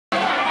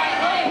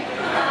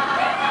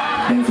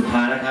ลงสุดท้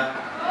ายนะครับ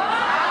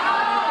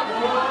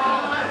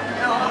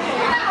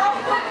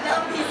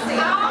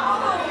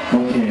โอ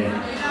เค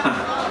อ่ะ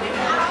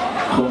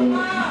คง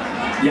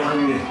ยัง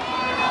เลย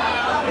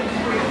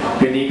เ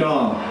พลงนี้ก็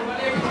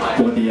ป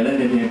กติจะเล่น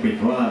ในเพลงปิดเ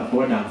พราะ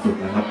ว่าดังสุด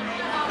นะครับ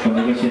ตอน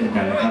นี้ก็เช่น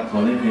กันนะครับขอ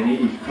เล่นเพลงนี้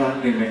อีกครั้ง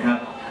หนึ่งนะครับ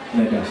ใน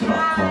แบบฉบั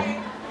บของ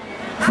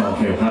ซอเ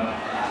ทลครับ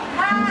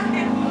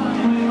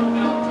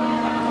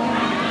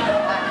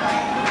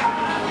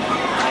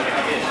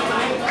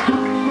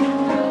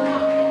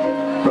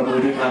ปรบมือ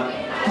ด้วยครับ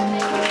ขอ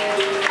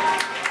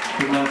บ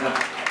คุณมากครับ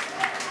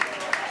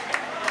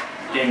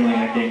เก่งเลย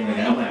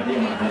เอาใหม่ที่เอ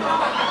าใหม่ครับ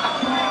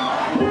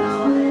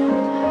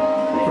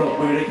ปรบ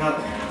มือด้วยครับ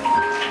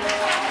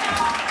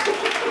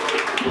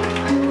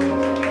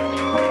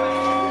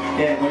แ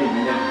ก้เขาอีก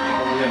นิดนึง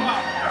ต้องเรื่อง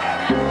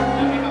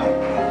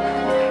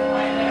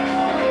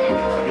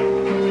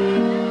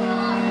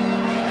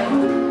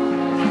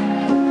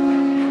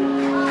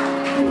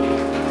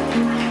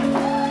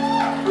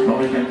ร้อง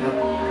ด้วยกันครับ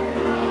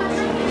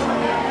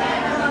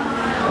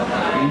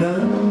นั่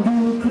งดู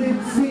คลิป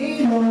สี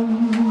ลม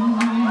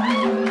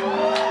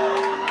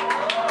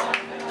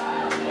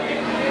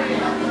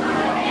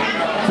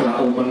สระโ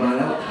อมันมาแ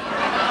ล้ว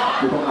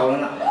กูต้องเอาแล้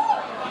วล่ะ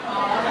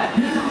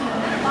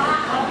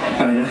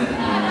อะไรนะ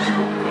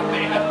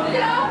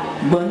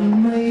มัน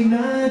ไม่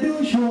น่าดู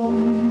ชม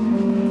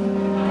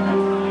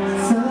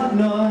สัก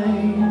หน่อย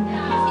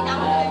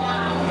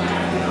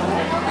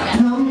ท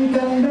ำ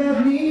กันแบบ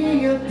นี้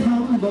อย่าท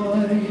ำบ่อ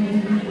ย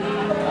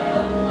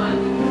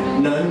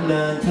น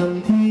านๆท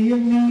ำทีอย่า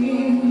งนี้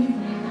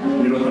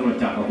มีรถตำรวจ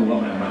จับกับกูก็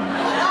มา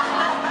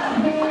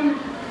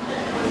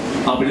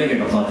เอาไปเล่นเกี่ย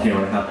วกับซอเทล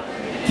นะครับ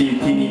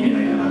ที่นี่มีอะไร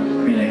นะครับ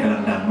มีอะไรกำลั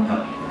งดังมั้งครั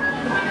บ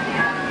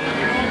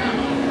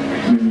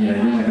ไม่มีอะไร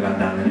ที่กำลัง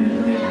ดังเลย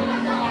เนี่ย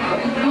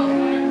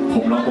ผ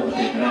มร้องปก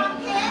ตินะ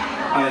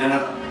อะไรนะค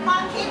รับควา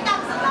มคิดดัง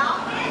สุดแล้ว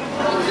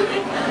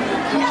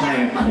ใช่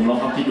ผมร้อง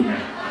ความคิดอยู่ไง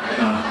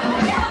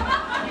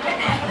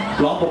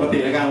ร้องปกติ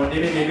ในการวันนี้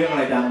ไม่มีเรื่องอะ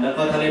ไรดังแล้ว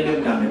ก็ถ้าเล่นเรื่อ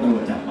งดังเดี๋ยวตำร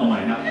วจจับเอาใหม่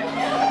ครับ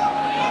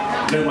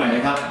เรื่องใหม่เล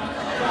ยครับ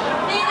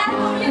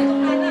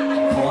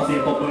ขอเสีย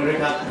งปรบมือด้วย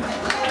ครับ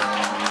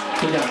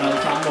ทุกอย่างเรา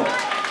ซ้ำหมด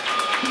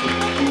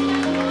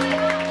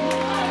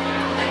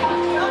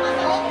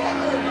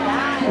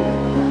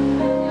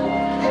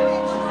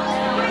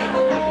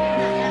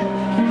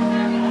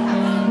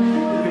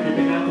เ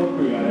ป็นหน้าคนเ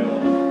บื่อเลยหรอ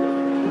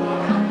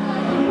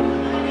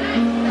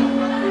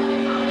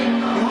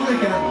ร้องเลย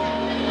กัน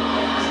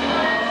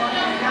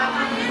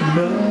เ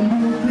มื่อ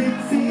ดูคลิป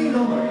สีล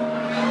ม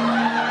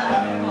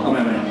เอาให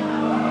ม่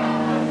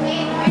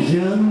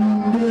ยัง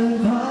เดิน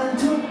ผ่าน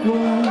ทุก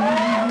วัน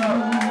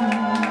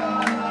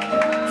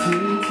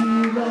ที่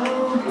เรา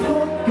พ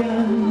บกั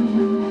น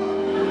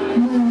เ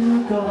มื่อ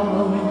ก่อ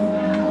น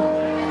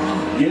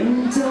ยัง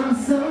จ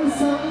ำ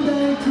ซ้ำๆได้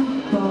ทุก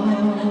ตอ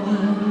น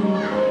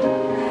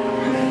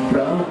เร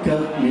ากั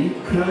บมี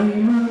ใคร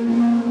มา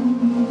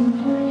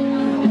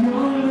ย้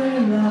อนเว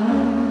ลา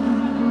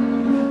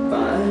แ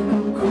ต่ก็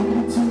คง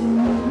จะ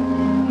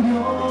ย้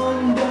อน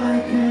ได้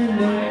แค่ใ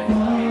นคว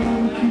า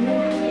มคิ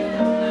ด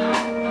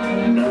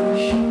ใน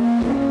ชี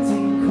วิตจริ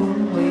งคง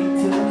ไม่เ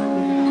จอ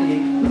อี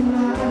กแ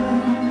ล้ว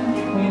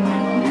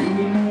อ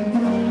ยู่ในต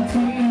รง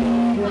ที่เดิ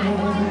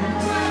ม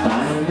แต่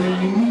ไม่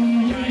มี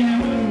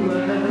แ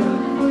ล้ว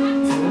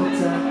เธอ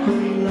จากไป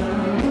แล้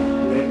ว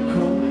และค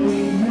งไม่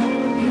ย้อ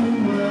นขึ้น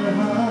มาห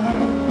า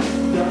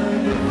ได้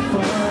แต่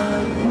ฝั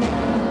นคิ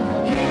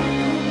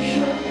ด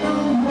ฉันเอา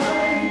ไว้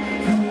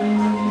เพื่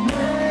อใ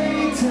ห้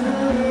เธอ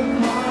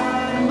ผ่า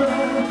นมา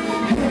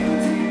ให้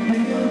ที่เ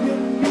ดียวกั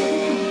นนี้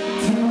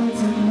เธอ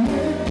จะ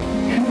นึก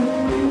ขึ้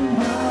น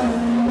มา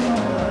ว่า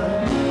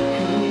เค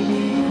ย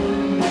มีคน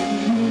หนึ่ง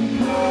ยืน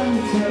ข้าง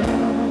เธอ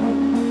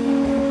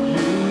อ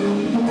ยู่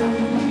ตรง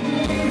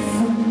นี้เส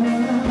ม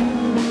อ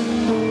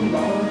ตล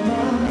อดม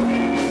า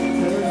เ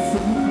ธอ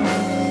สัมผั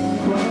ส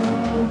ควา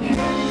มคิ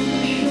ด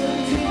ที่ฉัน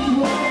ทิ้งไ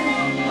ว้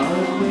อา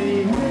จไม่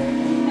เห็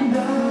นไ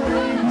ด้ด้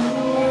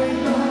วย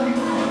ตา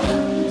ฉั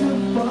นจะ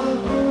ฝาก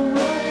เอาไ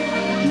ว้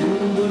อยู่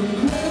บน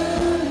พื้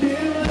นดิ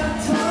นและ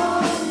ท้อ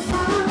ง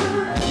ฟ้า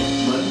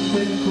มันเ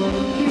ป็นความ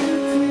คิด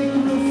ที่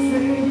กระ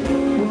ซิ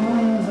บว่า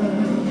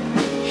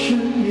ฉั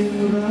นยัง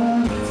รั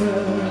กเธอ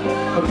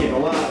โอเคเพรา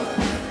ะว่า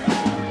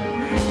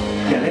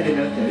อย่าเล่นเลย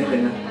นะ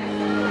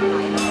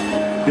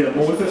เดี๋ยว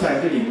มูสผู้ชาย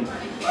ผู้หญิง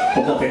ผ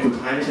มบอกเป็นสุด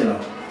ท้ายไม่ใช่เหรอ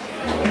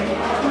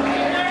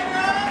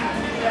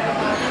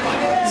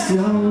เ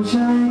จ้าช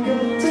ายกั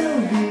บเจ้า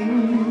หญิง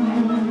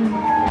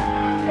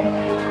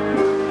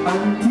อั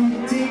นที่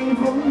จริง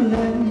ผมเ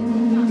ล่น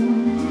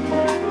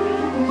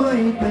ไม่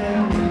เป็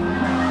น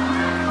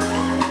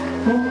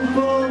ผมบ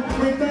อกไ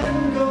ม่เป็น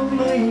ก็ไ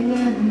ม่เ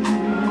ล่น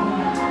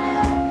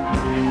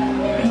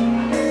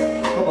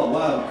เขาบอก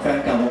ว่าแฟน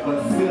เก่าบอกว่า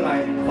เสื้อลาย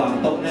ขวาง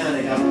โต๊ะหน้าเล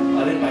ยครับเอ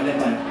าเล่นไป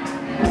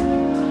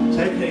ใ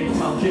ช้เพลงค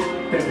วามคิด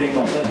เป็นเพลงบ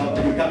อกเลยครับ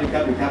หยุดค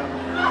รับ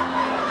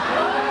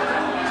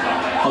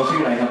เขาชื่อ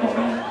อะไรครับบอกไ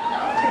ด้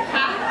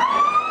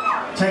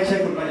ใช่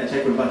คุณป่ะเนี่ยใช่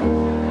คุณป่ะ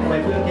ทำไม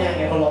เพื่อนแย่งไ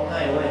งเขาร้องไห้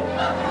เว้ย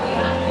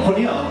คน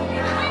นี้เหรอ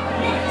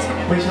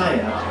ไม่ใช่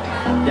ครับ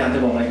อยากจะ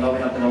บอกอะไรเขาไหม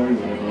ครับถ้าเขาอยู่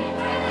ในนี้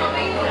เ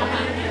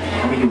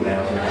ขาไม่อยู่แล้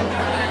วใช่ไหม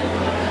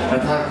แล้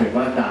วถ้าเกิด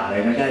ว่าด่าอะไร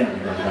ไม่ได้อย่าง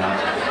นี้นะครับ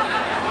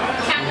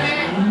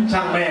ช่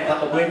างแม่ครับ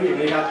ผมเพื่อนผู้หญิง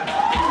เลยครับ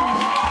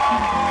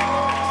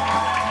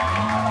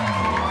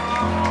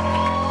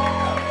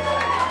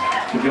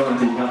สุดยอด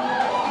จริงครับ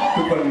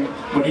ทุกคน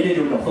วันนี้ได้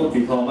ดูดอกส้มสี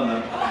ทองป่ะครั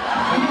บ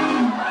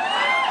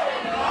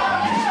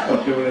อด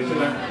ดูเลยใช่ไ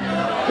หม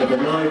เดี๋ยวผม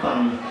เล่าให้ฟัง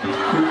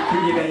คือ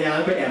ยีนายา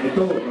ไปแอบใน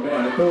ตู้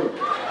แล้วก็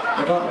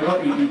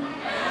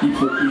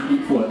อี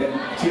ผัวเต็ม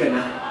ชื่ออะไรน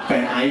ะแฟ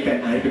นไอซ์ไ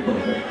ป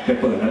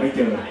เปิดแล้วไม่เ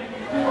จอ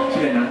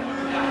ชื่ออะไรนะ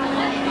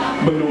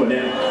มึงดูเ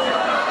นี่ย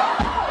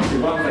ถือ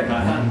ว่าใส่ขา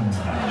สั้น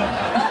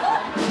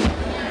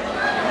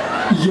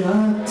อยา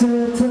กเจ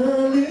อเธอ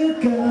เหลือ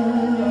เกิ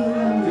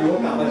นถือว่า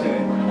กลับมาเฉย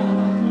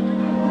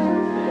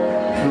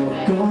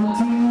ก่อน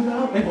ที่เรา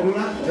ไม่ผมรู้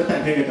ละผมจะแต่ง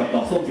เพลงเกี่ยวกับด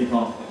อกส้มสีท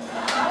อง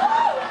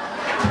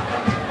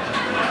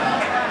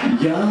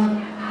อยาก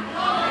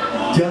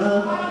จะ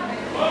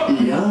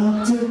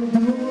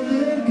ดูเห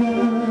ลือเกิ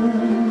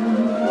น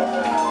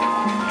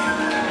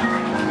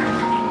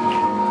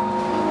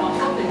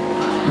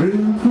เรื่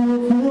องผั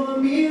ว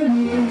เมีย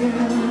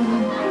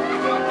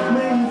ไ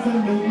ม่ส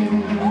นุก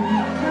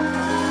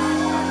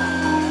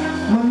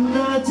มัน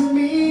น่าจะ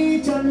มี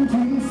จันทร์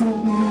ถึงศุ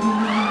กร์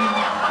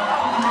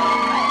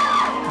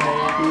ให้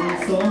ดู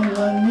สอง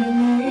วันอย่าง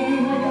นี้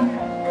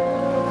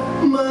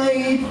ไม่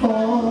พอ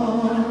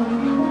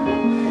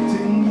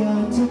จึงอยา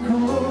กจะข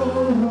อ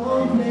ร้อ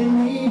งเพลง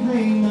นี้ให้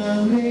มา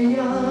เรีย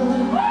น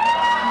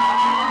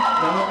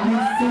ดอกลิ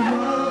สย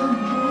าม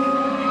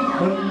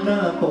มันน่า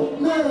ตก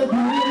หน้า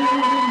ดู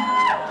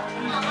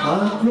หา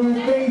กว่า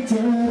ได้เจ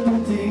อตัว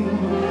จริง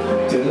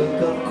เจอ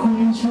กับคุณ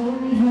ชม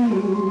พู่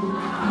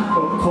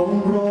คง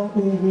ร้อง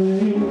อู้หู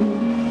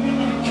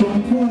ชม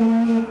พู่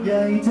ให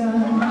ญ่จั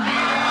ง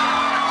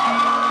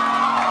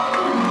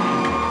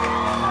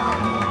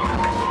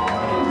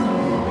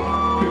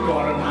คือก่อ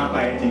นเราพาไป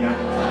จริงนะ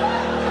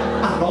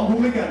ร้องพุ่ง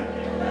ด้วยกัน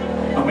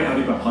เอาไม่เอา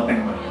ดีกว่าขอแต่ง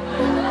มา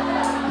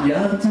อย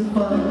ากจะฝ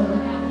าก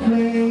เพล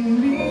ง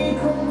นี้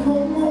ของผ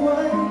มเอาไ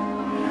ว้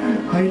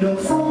ให้ดอก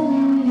ส้ม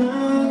น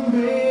างเร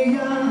ย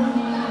า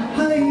ใ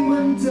ห้มั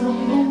นจ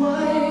ำเอาไ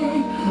ว้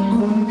ค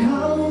นเข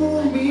า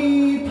มี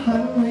ภร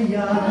รย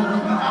า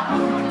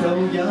เจ้า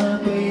อย่า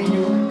ไป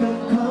ยุ่งกับ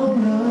เขา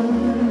เลย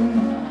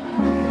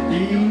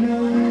ดีนั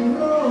งโ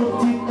รค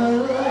จิต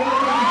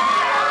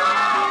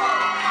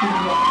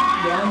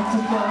อยากจะ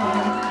ฝา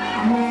ก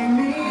เพลง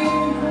นี้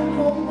ของผ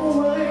มเอาไ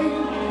ว้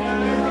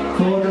ข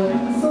อดอก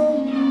ส้ม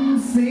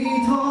สี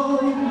ทอ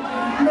ง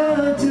น่า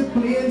จะเป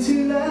ลี่ยนชื่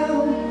อแล้ว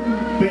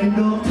เป็น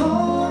ดอกทอ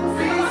ง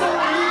สีส้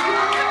ม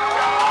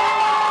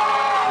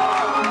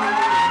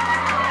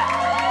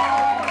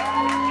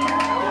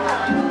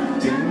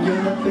จึงอย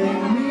ากเพลง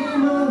นี้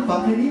มาฝาก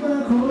เพลงนี้มา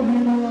ขอเรี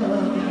ยนว่า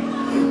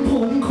ผ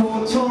มโค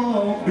ตรชอ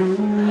บดู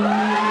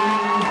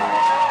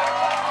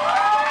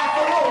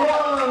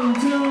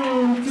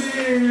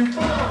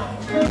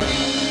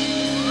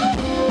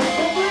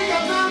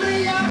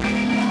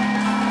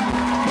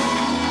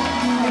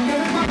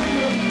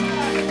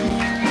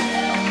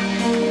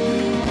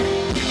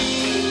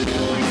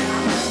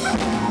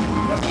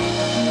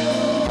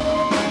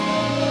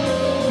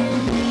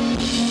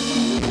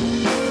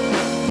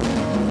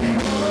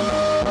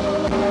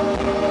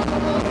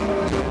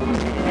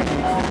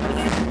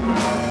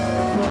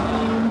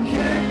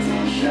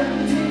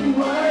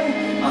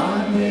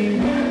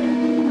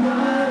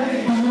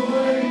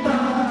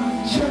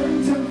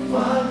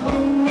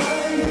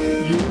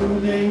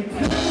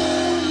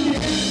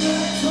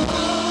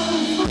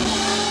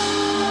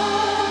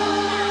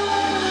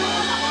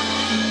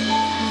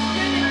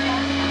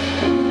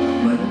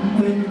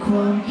คว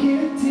ามคิ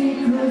ดที่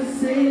กระ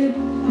ซิบ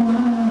ว่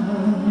า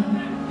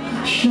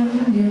ฉัน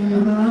ยัง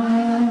รั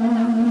ก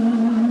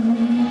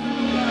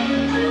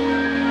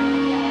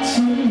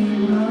ฉันยั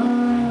งรั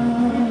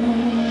ก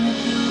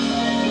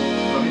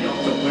เราไม่ยอม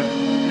จบเลย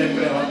เล่นไป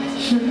เลยวะ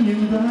ฉันยั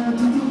งรัก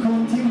ทุกคน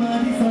ที่มา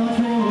ที่ซอเท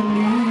ลวัน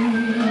นี้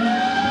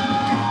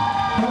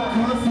ข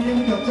อเสียง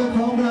กับเจ้าข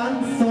องร้าน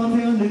ซอเท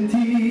ลหนึ่ง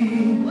ที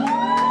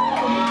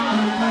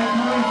ใค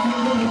รคิด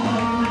ว่าไป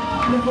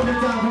แล้วคนจะ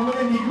จ้างผมไ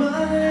ด้อีกไหม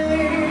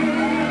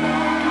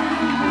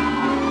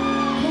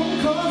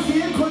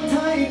คนไท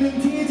ยหนึ่ง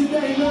ทีจะไ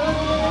ด้ไหม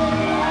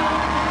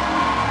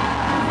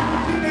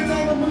คิดในใจ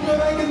ว่ามึงอะ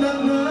ไรกันนัก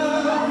หนา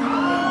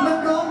นัก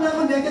ร้องนะ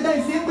มันอยากจะได้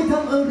เสียงไปท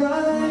ำอะไร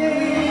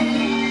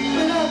ไ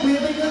ม่น่าเปลี่ยน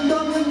เป็นเงินดอ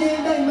งเงินเยน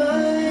ได้ไหม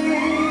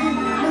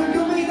มัน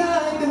ก็ไม่ได้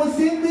แต่ว่าเ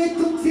สียงกรี๊ด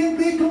ทุกเสียงก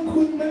รี๊ดของ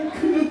คุณมัน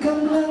คือก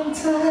ำลังใ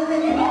จ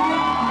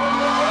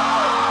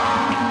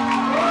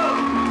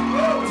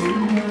จึง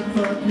อยากฝ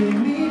ากเพลง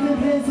นี้เป็น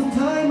เพลงสุด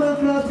ท้ายมา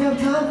กราบแทบ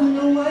เท้าคุณเ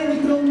อาไว้ใน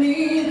ตรง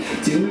นี้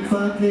จึงฝ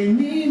ากเพลง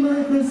นี้มา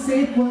กระซิ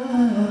บว่า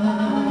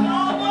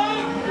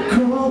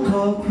ข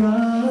อบพระ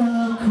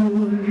คุ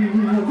ณ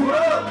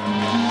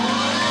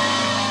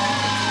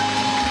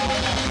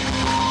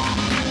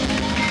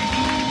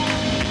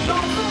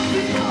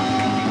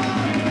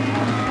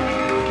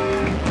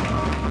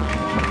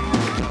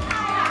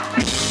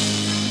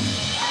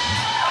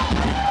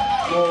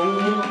โอ้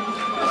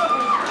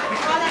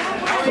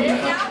จบแล้ว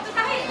ครับ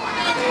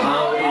เอา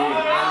อีก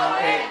เอา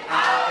อีกเอ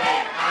าอี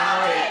กเอา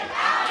อีกเ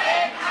อาอี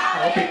กเอ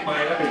าปิดไม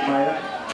ค์แล้วปิดไมค์แล้ว